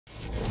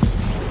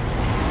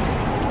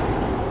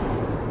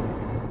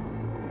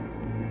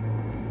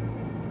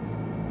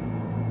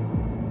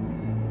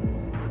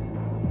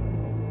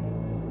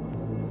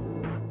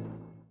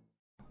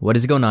What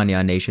is going on,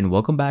 Neon Nation?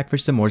 Welcome back for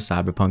some more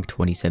Cyberpunk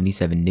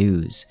 2077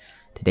 news.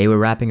 Today we're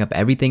wrapping up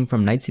everything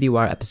from Night City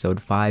Wire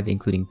episode 5,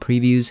 including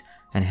previews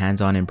and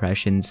hands-on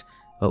impressions,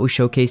 what was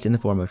showcased in the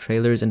form of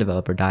trailers and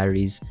developer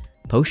diaries,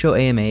 post-show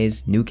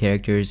AMAs, new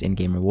characters,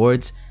 in-game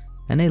rewards,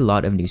 and a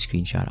lot of new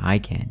screenshot eye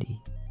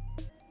candy.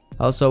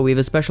 Also, we have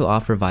a special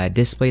offer via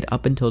Displayed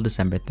up until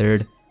December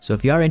 3rd, so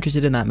if you are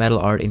interested in that metal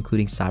art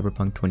including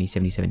Cyberpunk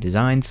 2077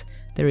 designs,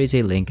 there is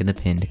a link in the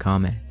pinned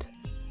comment.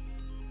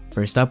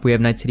 First up, we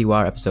have Night City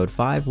Wire episode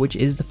 5, which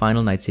is the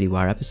final Night City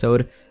Wire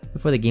episode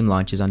before the game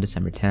launches on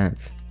December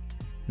 10th.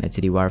 Night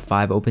City Wire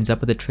 5 opens up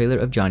with a trailer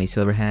of Johnny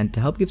Silverhand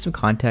to help give some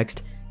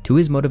context to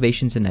his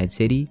motivations in Night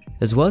City,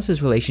 as well as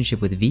his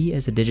relationship with V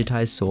as a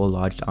digitized soul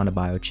lodged on a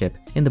biochip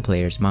in the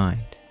player's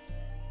mind.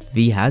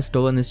 V has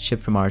stolen this chip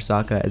from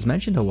Arasaka as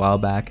mentioned a while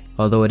back,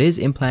 although it is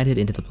implanted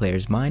into the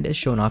player's mind as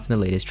shown off in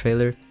the latest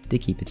trailer to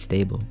keep it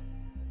stable.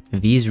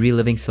 V is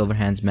reliving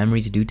Silverhand's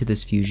memories due to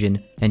this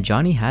fusion, and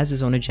Johnny has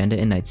his own agenda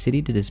in Night City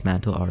to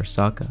dismantle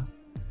Arasaka.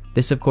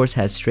 This of course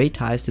has straight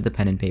ties to the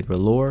pen and paper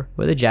lore,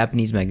 where the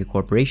Japanese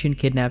megacorporation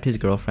kidnapped his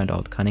girlfriend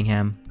Alt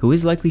Cunningham, who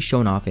is likely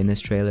shown off in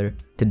this trailer,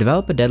 to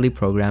develop a deadly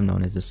program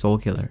known as the Soul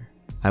Killer.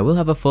 I will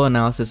have a full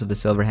analysis of the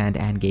Silverhand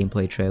and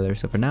gameplay trailer,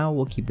 so for now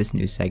we'll keep this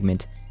news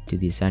segment to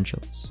the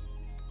essentials.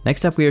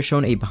 Next up, we are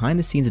shown a behind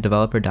the scenes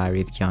developer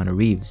diary of Keanu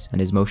Reeves and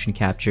his motion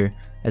capture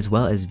as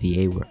well as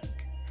VA work.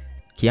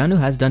 Keanu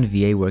has done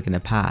VA work in the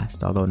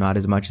past, although not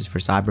as much as for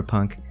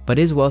Cyberpunk, but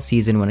is well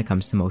seasoned when it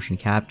comes to motion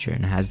capture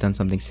and has done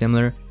something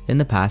similar in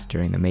the past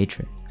during The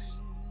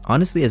Matrix.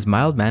 Honestly, as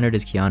mild-mannered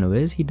as Keanu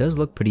is, he does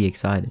look pretty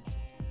excited.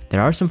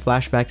 There are some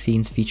flashback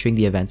scenes featuring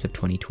the events of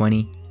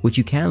 2020, which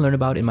you can learn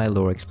about in my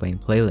Lore Explained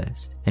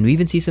playlist, and we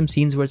even see some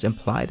scenes where it's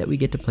implied that we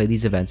get to play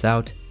these events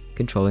out,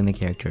 controlling the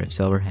character of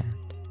Silverhand.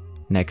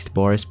 Next,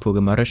 Boris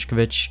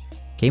Pugamarashkevich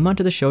came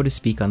onto the show to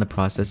speak on the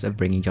process of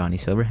bringing Johnny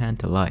Silverhand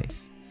to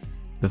life.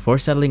 Before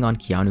settling on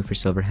Keanu for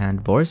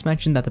Silverhand, Boris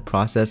mentioned that the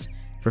process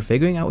for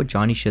figuring out what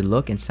Johnny should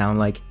look and sound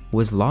like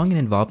was long and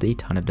involved a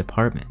ton of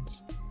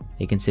departments.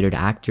 They considered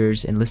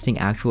actors, enlisting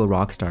actual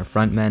rock star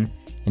frontmen,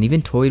 and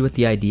even toyed with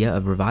the idea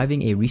of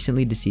reviving a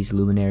recently deceased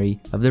luminary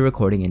of the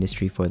recording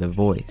industry for the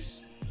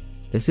voice.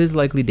 This is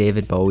likely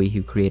David Bowie,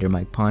 who creator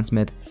Mike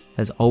Pondsmith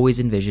has always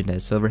envisioned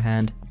as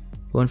Silverhand,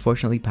 who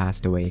unfortunately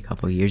passed away a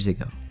couple years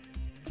ago.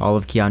 All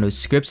of Keanu's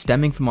script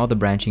stemming from all the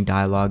branching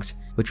dialogues,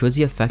 which was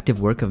the effective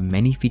work of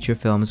many feature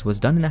films, was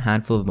done in a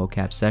handful of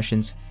mocap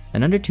sessions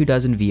and under 2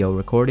 dozen VO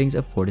recordings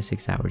of 4 to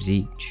 6 hours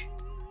each.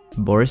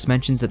 Boris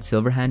mentions that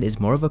Silverhand is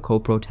more of a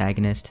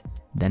co-protagonist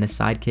than a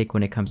sidekick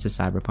when it comes to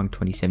Cyberpunk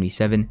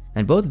 2077,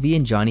 and both V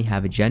and Johnny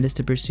have agendas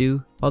to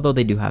pursue, although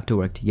they do have to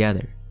work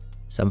together.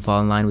 Some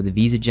fall in line with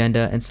V's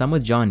agenda and some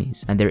with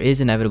Johnny's, and there is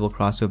inevitable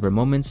crossover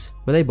moments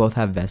where they both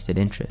have vested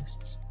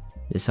interests.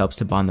 This helps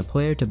to bond the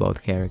player to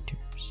both characters.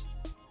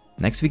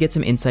 Next, we get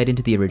some insight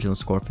into the original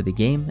score for the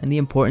game and the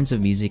importance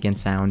of music and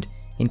sound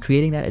in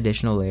creating that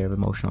additional layer of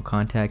emotional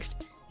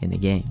context in the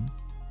game.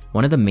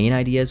 One of the main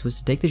ideas was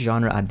to take the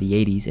genre out of the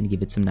 80s and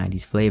give it some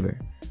 90s flavor,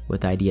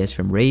 with ideas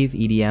from rave,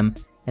 EDM,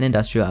 and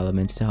industrial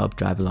elements to help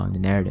drive along the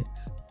narrative.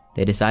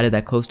 They decided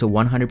that close to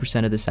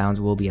 100% of the sounds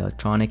will be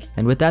electronic,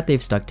 and with that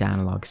they've stuck to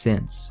analog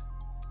synths.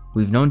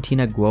 We've known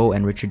Tina Guo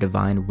and Richard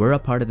Devine were a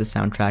part of the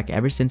soundtrack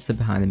ever since the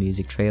Behind the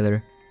Music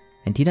trailer,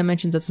 and Tina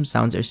mentions that some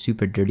sounds are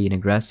super dirty and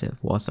aggressive,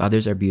 whilst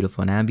others are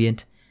beautiful and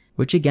ambient,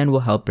 which again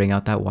will help bring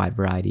out that wide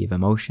variety of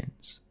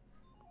emotions.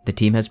 The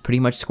team has pretty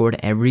much scored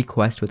every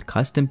quest with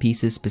custom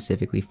pieces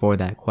specifically for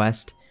that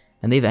quest,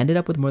 and they've ended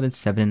up with more than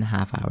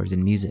 7.5 hours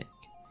in music.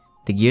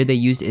 The gear they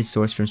used is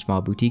sourced from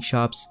small boutique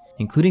shops,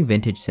 including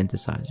vintage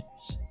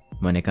synthesizers.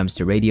 When it comes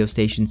to radio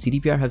stations,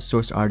 CDPR have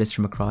sourced artists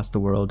from across the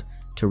world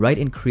to write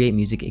and create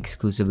music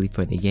exclusively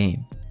for the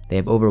game. They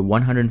have over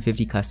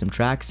 150 custom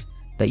tracks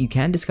that you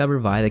can discover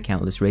via the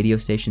countless radio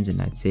stations in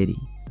Night City.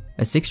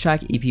 A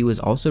 6-track EP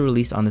was also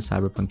released on the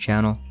Cyberpunk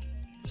channel,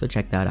 so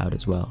check that out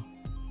as well.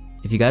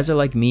 If you guys are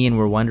like me and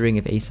were wondering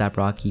if A$AP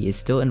Rocky is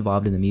still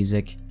involved in the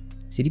music,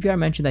 CDPR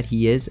mentioned that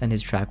he is, and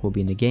his track will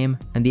be in the game,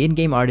 and the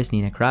in-game artist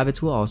Nina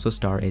Kravitz will also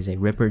star as a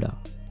Ripper doll.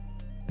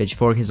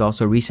 Pitchfork has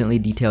also recently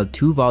detailed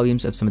 2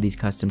 volumes of some of these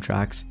custom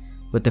tracks,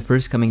 with the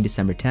first coming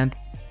December 10th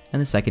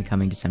and the second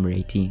coming December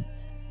 18th.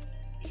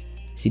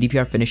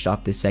 CDPR finished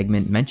off this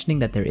segment mentioning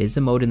that there is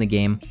a mode in the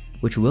game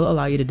which will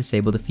allow you to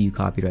disable the few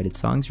copyrighted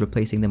songs,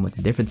 replacing them with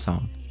a different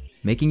song,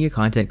 making your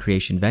content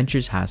creation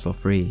ventures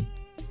hassle-free.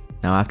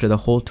 Now, after the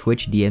whole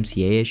Twitch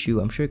DMCA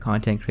issue, I'm sure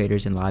content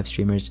creators and live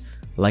streamers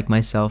like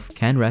myself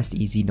can rest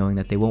easy knowing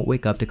that they won't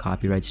wake up to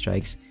copyright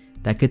strikes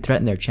that could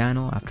threaten their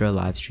channel after a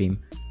live stream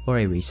or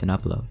a recent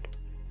upload.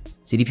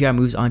 CDPR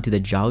moves on to the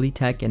Jolly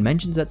tech and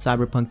mentions that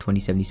Cyberpunk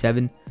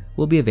 2077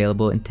 will be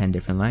available in 10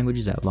 different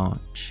languages at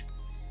launch.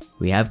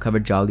 We have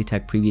covered Jolly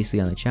tech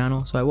previously on the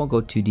channel, so I won't go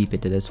too deep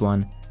into this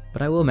one,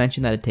 but I will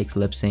mention that it takes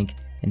lip sync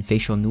and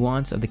facial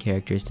nuance of the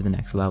characters to the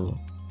next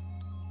level.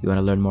 If you want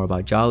to learn more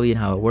about Jolly and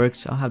how it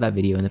works, I'll have that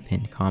video in the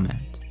pinned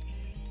comment.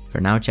 For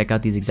now, check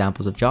out these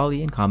examples of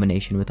Jolly in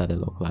combination with other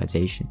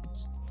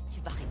localizations. Tu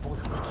vas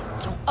répondre à mes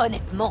questions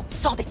Honnêtement,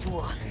 sans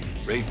détour.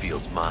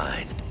 Rayfield's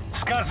mine.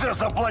 Скажи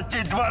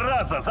заплатить 2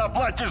 раза,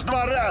 заплатишь 2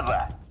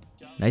 раза!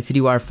 Night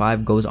City Wire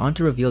 5 goes on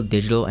to reveal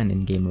digital and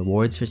in-game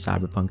rewards for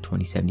Cyberpunk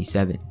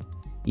 2077.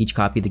 Each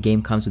copy of the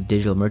game comes with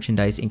digital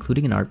merchandise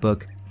including an art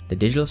book, the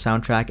digital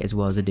soundtrack, as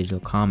well as a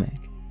digital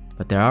comic.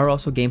 But there are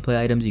also gameplay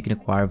items you can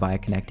acquire via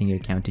connecting your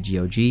account to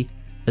GOG,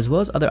 as well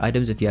as other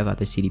items if you have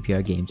other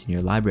CDPR games in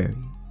your library.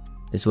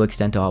 This will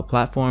extend to all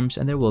platforms,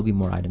 and there will be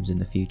more items in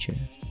the future.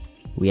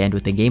 We end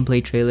with the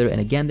gameplay trailer, and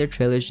again their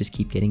trailers just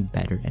keep getting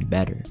better and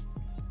better.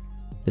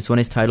 This one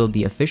is titled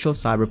the official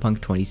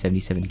Cyberpunk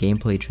 2077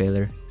 gameplay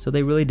trailer, so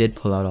they really did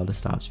pull out all the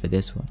stops for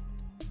this one.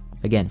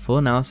 Again, full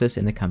analysis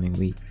in the coming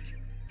week.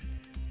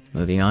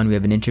 Moving on, we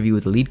have an interview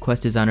with lead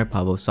quest designer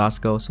Pavo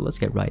Sasko, so let's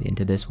get right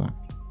into this one.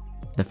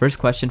 The first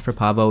question for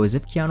Pavo is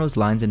if Keanu's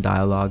lines and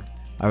dialogue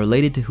are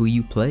related to who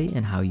you play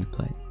and how you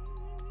play.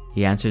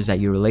 He answers that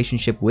your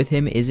relationship with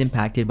him is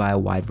impacted by a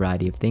wide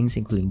variety of things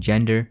including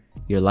gender,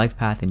 your life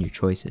path, and your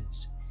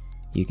choices.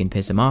 You can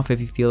piss him off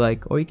if you feel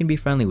like, or you can be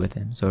friendly with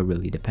him, so it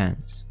really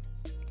depends.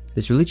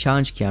 This really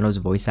challenged Keanu's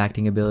voice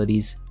acting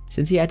abilities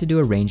since he had to do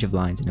a range of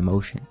lines and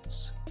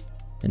emotions.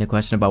 In a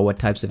question about what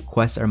types of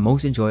quests are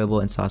most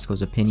enjoyable in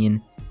Sasko's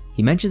opinion,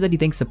 he mentions that he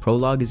thinks the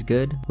prologue is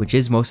good, which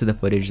is most of the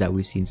footage that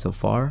we've seen so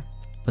far,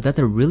 but that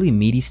the really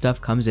meaty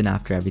stuff comes in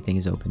after everything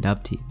is opened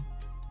up to you.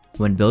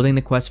 When building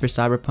the quest for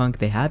Cyberpunk,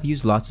 they have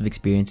used lots of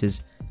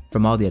experiences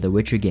from all the other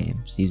Witcher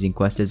games, using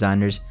quest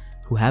designers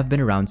who have been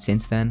around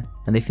since then,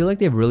 and they feel like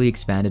they've really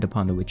expanded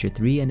upon The Witcher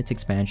 3 and its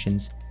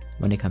expansions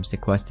when it comes to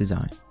quest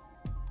design.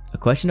 A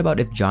question about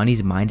if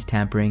Johnny's mind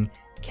tampering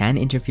can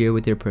interfere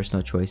with your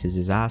personal choices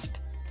is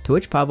asked, to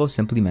which Pavo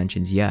simply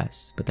mentions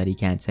yes, but that he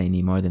can't say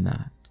any more than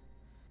that.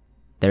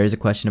 There is a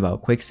question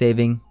about quick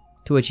saving,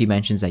 to which he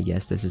mentions that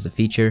yes, this is a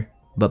feature,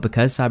 but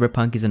because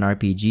Cyberpunk is an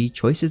RPG,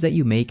 choices that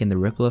you make and the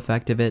ripple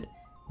effect of it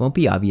won't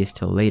be obvious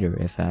till later,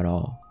 if at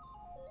all.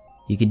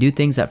 You can do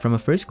things that from a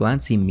first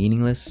glance seem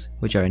meaningless,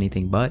 which are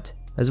anything but,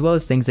 as well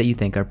as things that you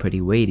think are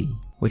pretty weighty,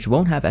 which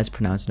won't have as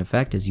pronounced an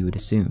effect as you would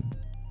assume.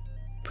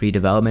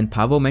 Pre-development,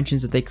 Pavo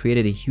mentions that they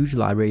created a huge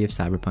library of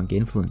Cyberpunk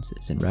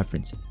influences and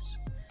references.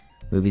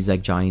 Movies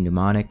like Johnny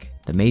Mnemonic,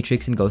 The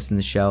Matrix, and Ghost in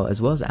the Shell,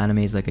 as well as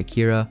animes like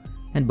Akira,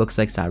 and books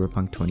like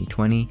Cyberpunk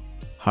 2020,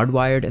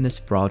 Hardwired, and the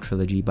Sprawl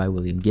trilogy by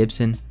William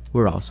Gibson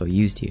were also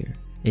used here.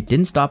 It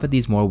didn't stop at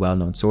these more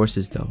well-known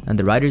sources though, and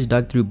the writers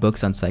dug through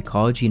books on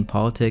psychology and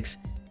politics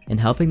and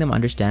helping them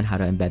understand how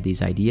to embed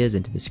these ideas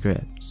into the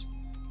scripts.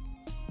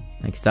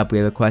 Next up, we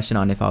have a question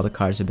on if all the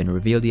cars have been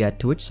revealed yet,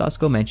 to which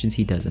Sasko mentions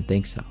he doesn't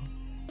think so.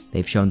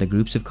 They've shown the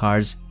groups of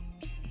cars,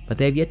 but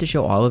they have yet to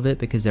show all of it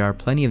because there are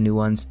plenty of new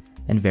ones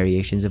and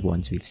variations of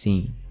ones we've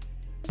seen.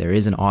 There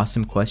is an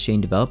awesome quest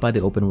chain developed by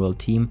the open world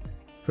team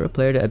for a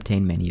player to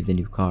obtain many of the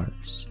new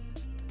cars.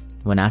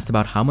 When asked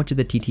about how much of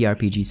the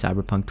TTRPG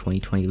Cyberpunk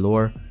 2020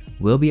 lore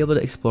we'll be able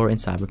to explore in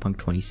Cyberpunk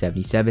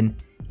 2077,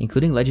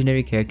 including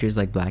legendary characters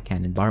like Black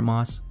Hand and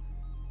Bartmoss,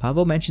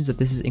 Pavo mentions that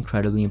this is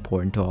incredibly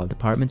important to all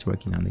departments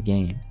working on the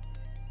game.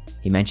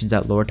 He mentions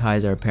that lore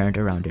ties are apparent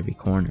around every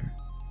corner.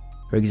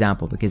 For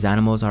example, because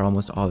animals are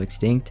almost all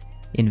extinct,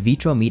 in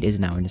vitro meat is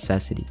now a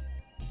necessity.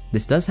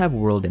 This does have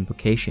world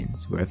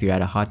implications, where if you're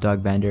at a hot dog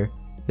vendor,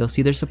 you'll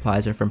see their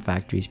supplies are from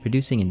factories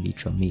producing in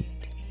vitro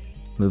meat.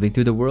 Moving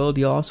through the world,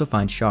 you'll also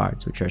find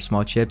shards, which are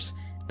small chips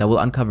that will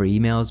uncover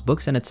emails,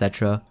 books, and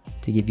etc.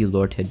 to give you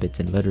lore tidbits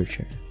and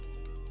literature.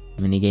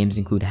 Minigames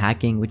include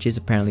hacking, which is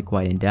apparently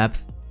quite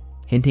in-depth,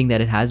 hinting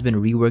that it has been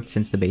reworked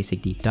since the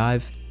basic deep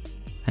dive,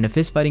 and a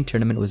fist-fighting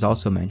tournament was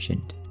also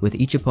mentioned, with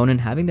each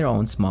opponent having their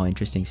own small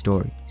interesting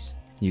stories.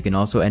 You can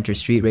also enter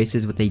street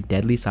races with a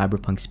deadly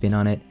cyberpunk spin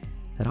on it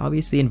that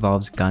obviously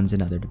involves guns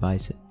and other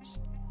devices.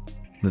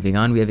 Moving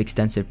on, we have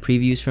extensive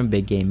previews from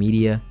big game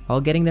media,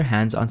 all getting their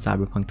hands on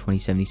Cyberpunk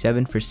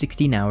 2077 for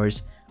 16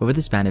 hours over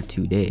the span of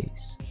 2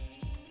 days.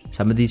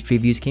 Some of these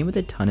previews came with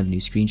a ton of new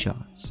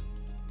screenshots.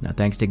 Now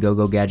thanks to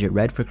GoGoGadget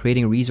Red for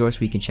creating a resource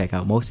where you can check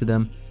out most of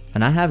them,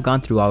 and I have gone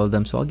through all of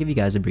them, so I'll give you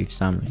guys a brief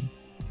summary.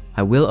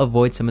 I will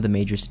avoid some of the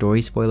major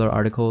story spoiler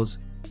articles,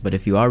 but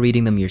if you are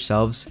reading them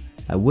yourselves,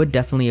 I would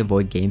definitely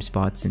avoid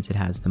GameSpot since it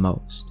has the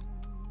most.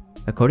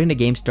 According to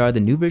GameStar, the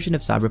new version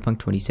of Cyberpunk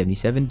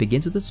 2077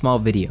 begins with a small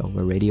video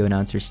where radio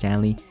announcer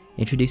Stanley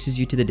introduces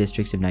you to the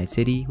districts of Night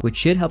City, which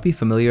should help you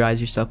familiarize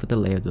yourself with the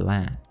lay of the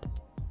land.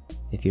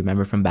 If you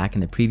remember from back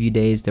in the preview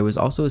days, there was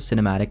also a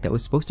cinematic that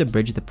was supposed to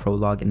bridge the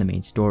prologue and the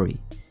main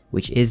story,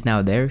 which is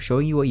now there,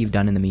 showing you what you've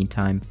done in the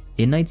meantime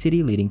in Night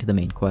City leading to the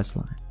main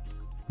questline.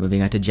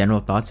 Moving on to general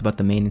thoughts about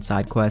the main and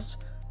side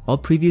quests, all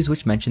previews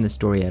which mention the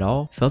story at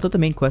all felt that the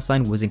main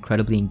questline was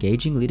incredibly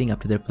engaging leading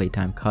up to their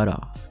playtime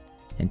cutoff,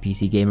 and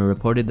PC Gamer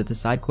reported that the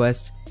side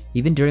quests,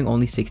 even during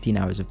only 16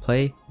 hours of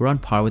play, were on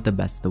par with the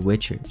best of the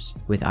Witchers,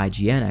 with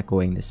IGN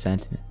echoing this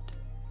sentiment.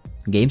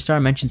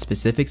 GameStar mentioned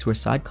specifics where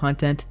side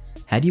content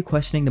had you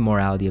questioning the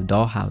morality of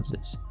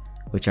dollhouses,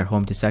 which are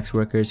home to sex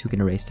workers who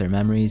can erase their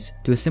memories,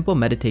 to a simple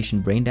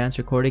meditation brain dance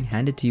recording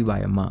handed to you by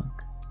a monk.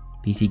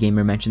 PC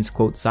Gamer mentions,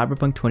 quote,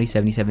 Cyberpunk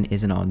 2077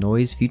 isn't all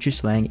noise, future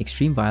slang,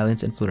 extreme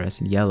violence, and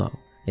fluorescent yellow.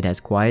 It has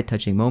quiet,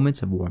 touching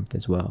moments of warmth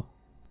as well.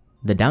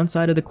 The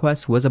downside of the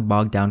quest was a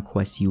bogged down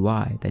quest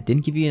UI that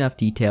didn't give you enough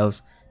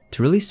details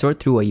to really sort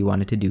through what you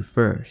wanted to do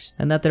first,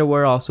 and that there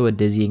were also a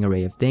dizzying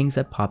array of things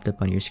that popped up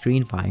on your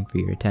screen vying for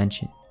your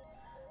attention.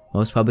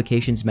 Most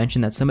publications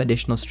mention that some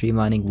additional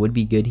streamlining would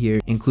be good here,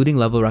 including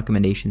level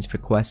recommendations for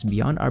quests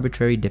beyond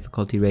arbitrary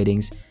difficulty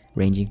ratings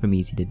ranging from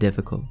easy to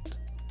difficult.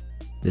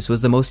 This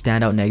was the most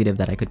standout negative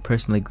that I could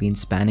personally glean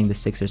spanning the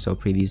 6 or so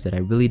previews that I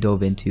really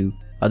dove into,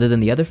 other than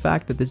the other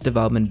fact that this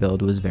development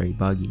build was very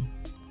buggy.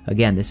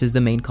 Again, this is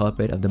the main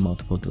culprit of the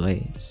multiple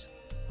delays.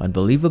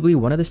 Unbelievably,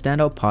 one of the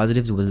standout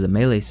positives was the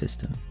melee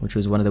system, which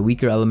was one of the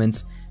weaker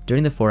elements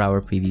during the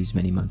 4-hour previews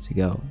many months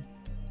ago.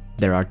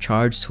 There are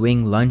charge,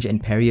 swing, lunge,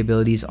 and parry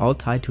abilities all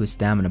tied to a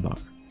stamina bar,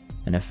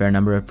 and a fair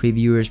number of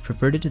previewers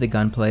preferred it to the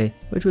gunplay,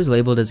 which was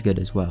labeled as good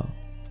as well.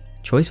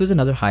 Choice was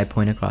another high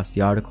point across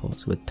the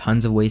articles, with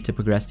tons of ways to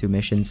progress through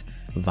missions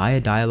via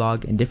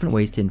dialogue and different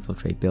ways to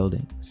infiltrate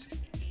buildings.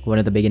 One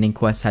of the beginning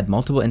quests had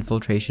multiple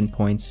infiltration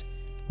points,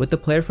 with the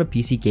player from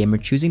PC Gamer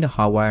choosing to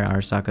hotwire an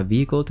Arasaka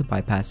vehicle to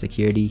bypass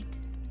security,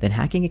 then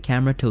hacking a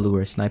camera to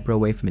lure a sniper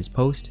away from his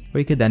post, where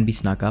he could then be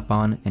snuck up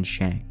on and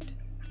shanked.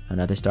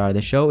 Another star of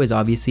the show is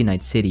obviously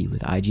Night City,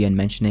 with IGN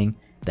mentioning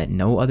that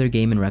no other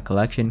game in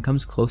recollection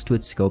comes close to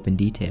its scope and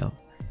detail,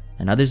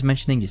 and others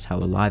mentioning just how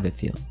alive it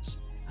feels.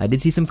 I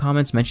did see some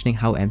comments mentioning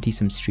how empty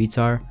some streets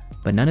are,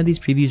 but none of these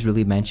previews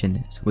really mentioned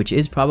this, which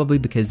is probably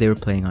because they were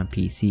playing on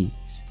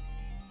PCs.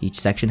 Each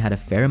section had a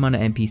fair amount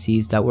of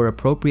NPCs that were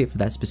appropriate for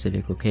that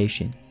specific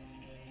location,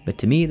 but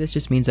to me this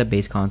just means that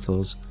base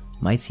consoles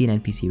might see an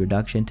NPC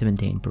reduction to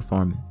maintain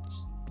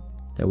performance.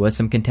 There was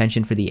some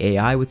contention for the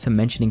AI, with some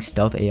mentioning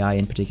stealth AI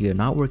in particular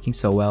not working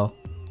so well,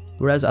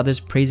 whereas others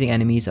praising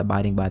enemies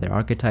abiding by their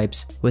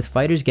archetypes, with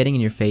fighters getting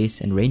in your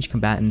face and ranged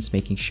combatants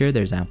making sure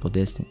there's ample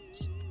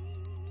distance.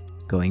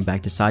 Going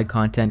back to side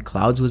content,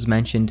 Clouds was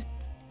mentioned,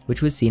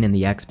 which was seen in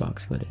the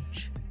Xbox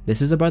footage.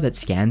 This is a bar that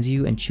scans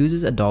you and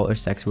chooses a doll or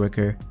sex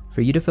worker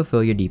for you to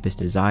fulfill your deepest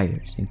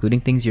desires,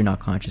 including things you're not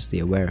consciously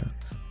aware of.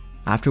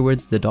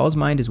 Afterwards, the doll's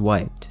mind is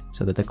wiped,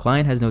 so that the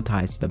client has no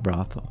ties to the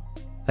brothel.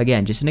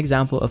 Again, just an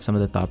example of some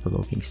of the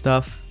thought-provoking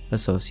stuff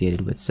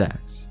associated with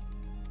sex.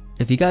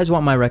 If you guys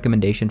want my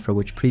recommendation for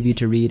which preview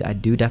to read, I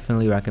do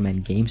definitely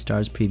recommend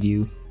GameStar's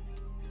preview.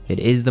 It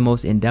is the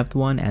most in-depth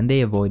one, and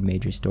they avoid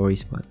major story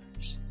spoilers.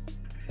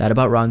 That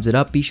about rounds it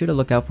up. Be sure to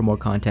look out for more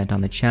content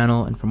on the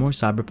channel, and for more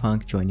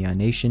Cyberpunk, join Neon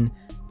Nation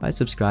by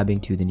subscribing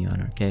to The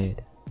Neon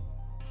Arcade.